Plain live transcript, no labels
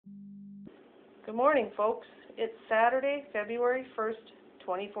Good morning, folks. It's Saturday, February 1st,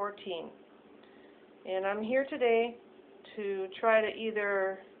 2014. And I'm here today to try to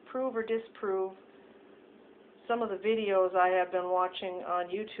either prove or disprove some of the videos I have been watching on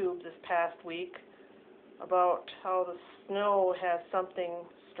YouTube this past week about how the snow has something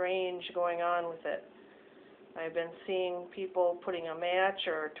strange going on with it. I've been seeing people putting a match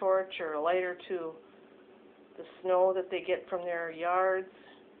or a torch or a lighter to the snow that they get from their yards,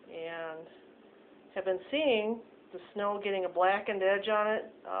 and have been seeing the snow getting a blackened edge on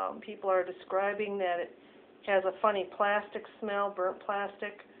it. People are describing that it has a funny plastic smell, burnt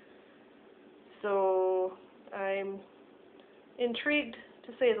plastic. So I'm intrigued,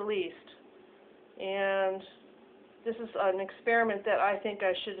 to say the least. And this is an experiment that I think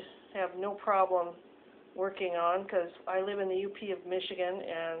I should have no problem working on, because I live in the UP of Michigan,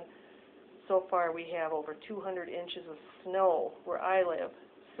 and so far we have over 200 inches of snow where I live.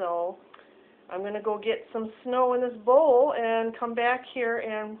 So I'm going to go get some snow in this bowl and come back here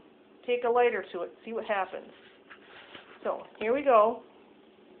and take a lighter to it, see what happens. So here we go.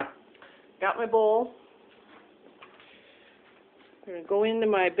 Got my bowl. I'm going to go into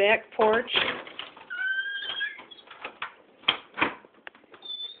my back porch.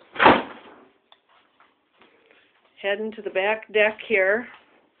 Head into the back deck here.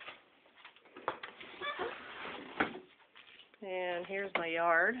 And here's my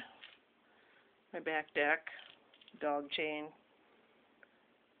yard. My back deck, dog chain.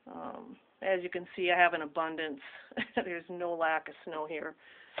 As you can see, I have an abundance. There's no lack of snow here.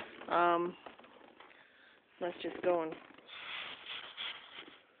 Let's just go and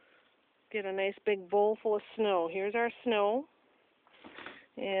get a nice big bowl full of snow. Here's our snow.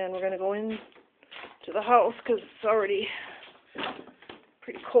 And we're going to go in to the house because it's already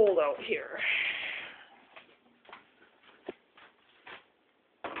pretty cold out here.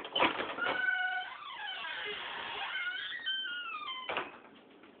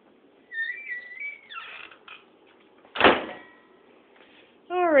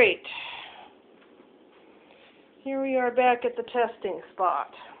 Alright, here we are back at the testing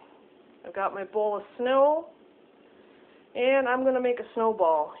spot. I've got my bowl of snow, and I'm going to make a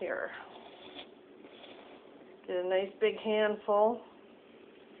snowball here. Get a nice big handful,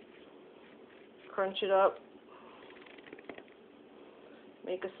 crunch it up,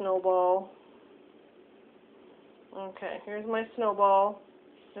 make a snowball. Okay, here's my snowball.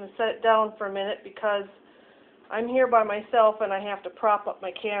 I'm going to set it down for a minute because I'm here by myself and I have to prop up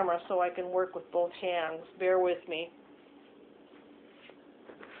my camera so I can work with both hands. Bear with me.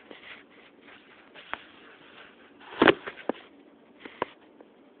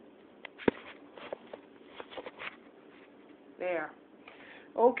 There.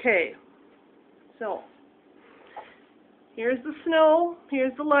 Okay. So, here's the snow.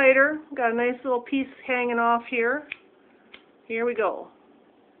 Here's the lighter. Got a nice little piece hanging off here. Here we go.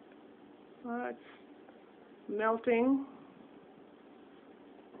 It's melting.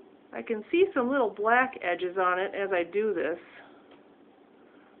 I can see some little black edges on it as I do this.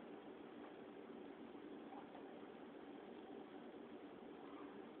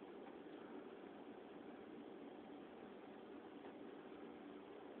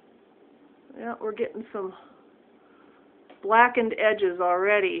 Yeah, we're getting some blackened edges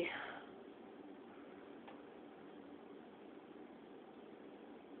already.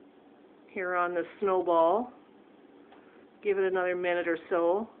 Here on this snowball. Give it another minute or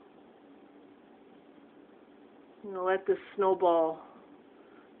so. I'm going to let this snowball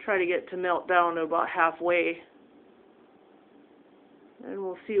try to get to melt down to about halfway. And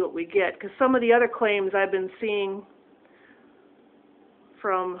we'll see what we get. Because some of the other claims I've been seeing,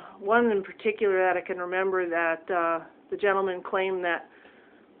 from one in particular that I can remember, that the gentleman claimed that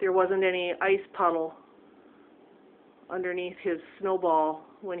there wasn't any ice puddle underneath his snowball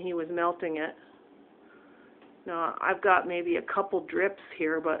when he was melting it. Now, I've got maybe a couple drips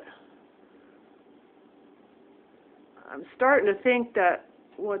here, but I'm starting to think that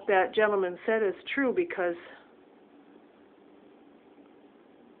what that gentleman said is true, because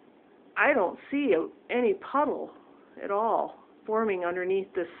I don't see any puddle at all forming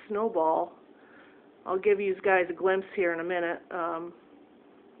underneath this snowball. I'll give you guys a glimpse here in a minute. I'm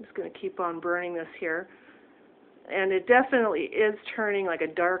just going to keep on burning this here. And it definitely is turning like a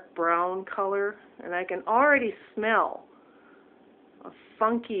dark brown color, and I can already smell a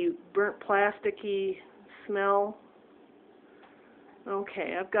funky, burnt plasticky smell.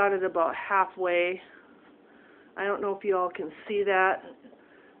 Okay, I've got it about halfway. I don't know if you all can see that.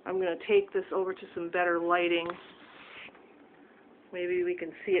 I'm going to take this over to some better lighting. Maybe we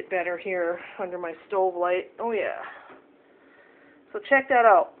can see it better here under my stove light. Oh yeah. So check that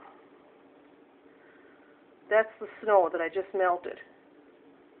out. that's the snow that I just melted.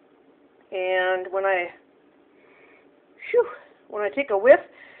 And when I take a whiff,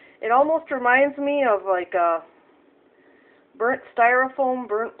 it almost reminds me of like a burnt styrofoam,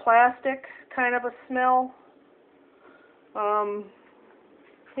 burnt plastic kind of a smell.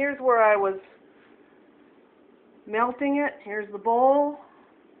 Here's where I was melting it. Here's the bowl.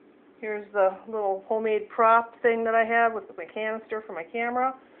 Here's the little homemade prop thing that I have with my canister for my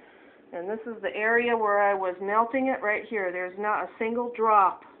camera. And this is the area where I was melting it right here. There's not a single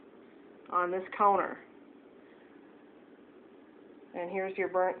drop on this counter. And here's your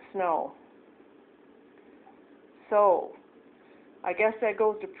burnt snow. So, I guess that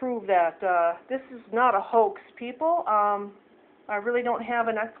goes to prove that this is not a hoax, people. I really don't have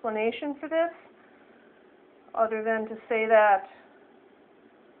an explanation for this, other than to say that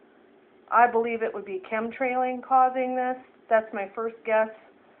I believe it would be chemtrailing causing this. That's my first guess.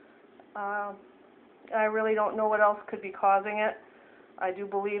 I really don't know what else could be causing it. I do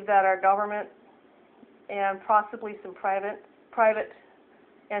believe that our government and possibly some private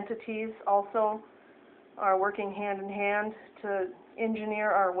entities also are working hand in hand to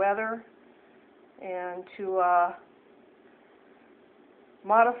engineer our weather and to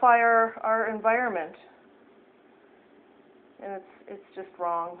modify our environment. And it's just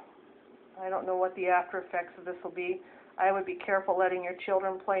wrong. I don't know what the after effects of this will be. I would be careful letting your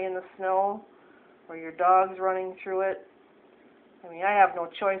children play in the snow or your dogs running through it. I mean, I have no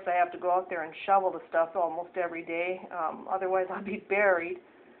choice. I have to go out there and shovel the stuff almost every day. Otherwise, I'll be buried.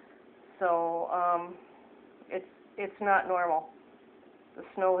 So it's not normal. The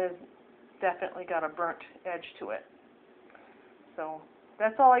snow has definitely got a burnt edge to it. So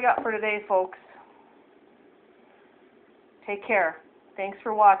that's all I got for today, folks. Take care. Thanks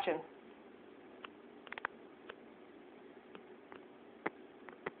for watching.